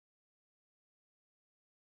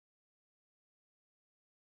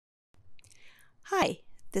Hi,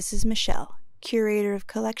 this is Michelle, Curator of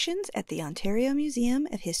Collections at the Ontario Museum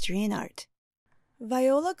of History and Art.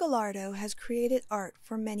 Viola Gallardo has created art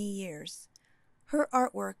for many years. Her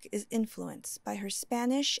artwork is influenced by her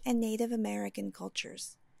Spanish and Native American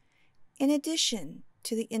cultures. In addition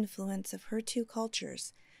to the influence of her two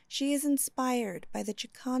cultures, she is inspired by the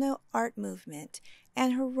Chicano art movement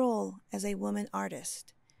and her role as a woman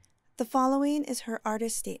artist. The following is her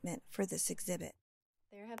artist statement for this exhibit.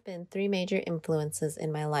 There have been three major influences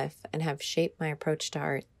in my life and have shaped my approach to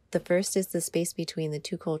art. The first is the space between the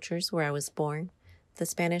two cultures where I was born. The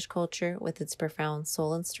Spanish culture, with its profound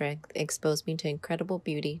soul and strength, exposed me to incredible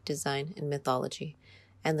beauty, design, and mythology,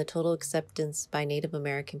 and the total acceptance by Native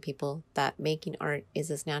American people that making art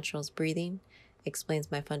is as natural as breathing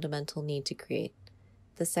explains my fundamental need to create.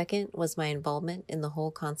 The second was my involvement in the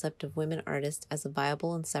whole concept of women artists as a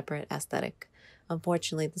viable and separate aesthetic.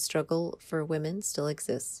 Unfortunately, the struggle for women still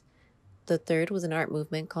exists. The third was an art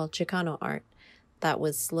movement called Chicano art that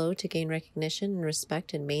was slow to gain recognition and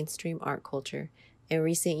respect in mainstream art culture. In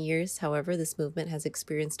recent years, however, this movement has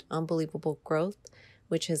experienced unbelievable growth,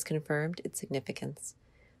 which has confirmed its significance.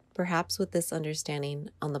 Perhaps with this understanding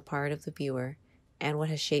on the part of the viewer and what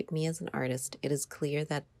has shaped me as an artist, it is clear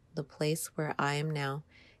that the place where I am now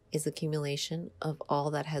is accumulation of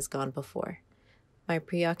all that has gone before. My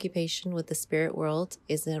preoccupation with the spirit world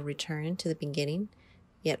is a return to the beginning,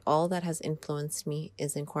 yet all that has influenced me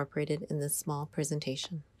is incorporated in this small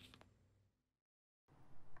presentation.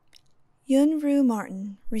 Yunn-Ru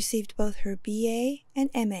Martin received both her BA and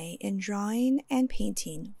MA in drawing and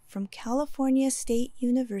painting from California State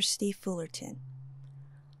University, Fullerton.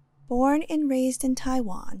 Born and raised in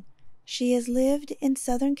Taiwan, she has lived in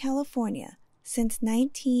Southern California since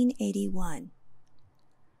 1981.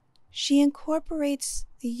 She incorporates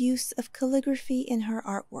the use of calligraphy in her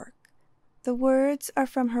artwork. The words are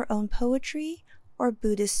from her own poetry or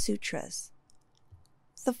Buddhist sutras.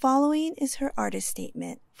 The following is her artist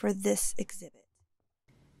statement for this exhibit.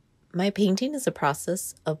 My painting is a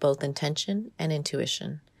process of both intention and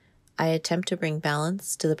intuition. I attempt to bring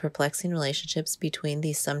balance to the perplexing relationships between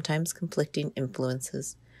these sometimes conflicting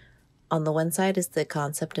influences. On the one side is the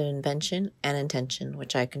concept of invention and intention,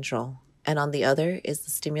 which I control, and on the other is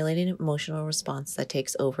the stimulating emotional response that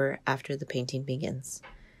takes over after the painting begins.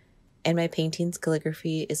 In my paintings,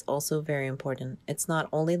 calligraphy is also very important. It's not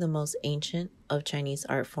only the most ancient of Chinese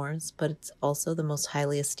art forms, but it's also the most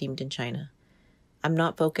highly esteemed in China. I'm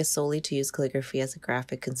not focused solely to use calligraphy as a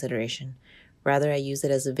graphic consideration. Rather, I use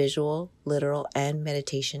it as a visual, literal, and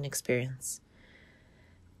meditation experience.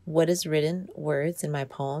 What is written, words in my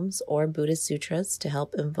poems or Buddhist sutras to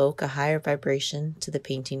help invoke a higher vibration to the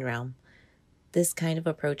painting realm. This kind of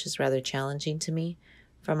approach is rather challenging to me.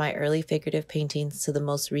 From my early figurative paintings to the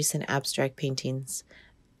most recent abstract paintings,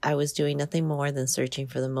 I was doing nothing more than searching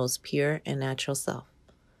for the most pure and natural self,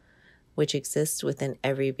 which exists within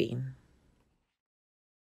every being.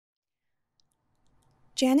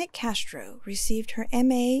 Lea Castro received her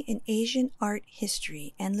MA in Asian Art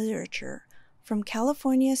History and Literature from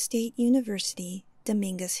California State University,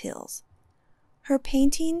 Dominguez Hills. Her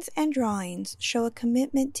paintings and drawings show a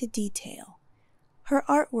commitment to detail. Her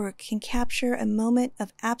artwork can capture a moment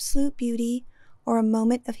of absolute beauty or a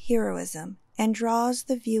moment of heroism and draws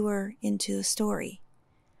the viewer into a story.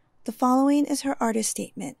 The following is her artist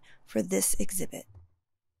statement for this exhibit.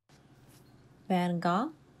 Van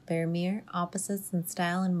Gogh, Vermeer, opposites in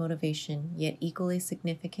style and motivation, yet equally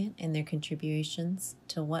significant in their contributions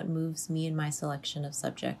to what moves me in my selection of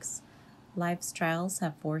subjects. Life's trials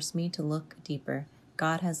have forced me to look deeper.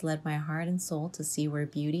 God has led my heart and soul to see where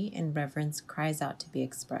beauty and reverence cries out to be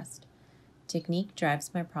expressed. Technique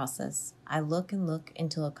drives my process. I look and look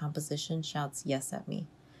until a composition shouts yes at me,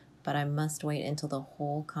 but I must wait until the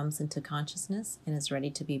whole comes into consciousness and is ready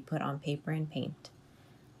to be put on paper and paint.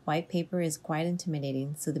 White paper is quite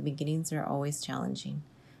intimidating, so the beginnings are always challenging.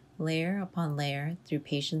 Layer upon layer, through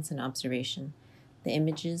patience and observation, the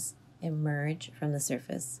images emerge from the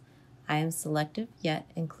surface. I am selective yet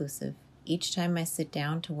inclusive. Each time I sit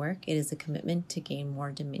down to work, it is a commitment to gain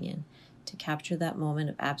more dominion, to capture that moment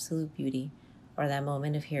of absolute beauty or that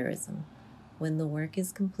moment of heroism. When the work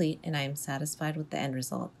is complete and I am satisfied with the end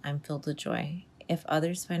result, I'm filled with joy. If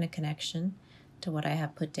others find a connection to what I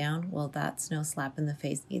have put down, well, that's no slap in the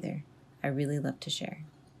face either. I really love to share.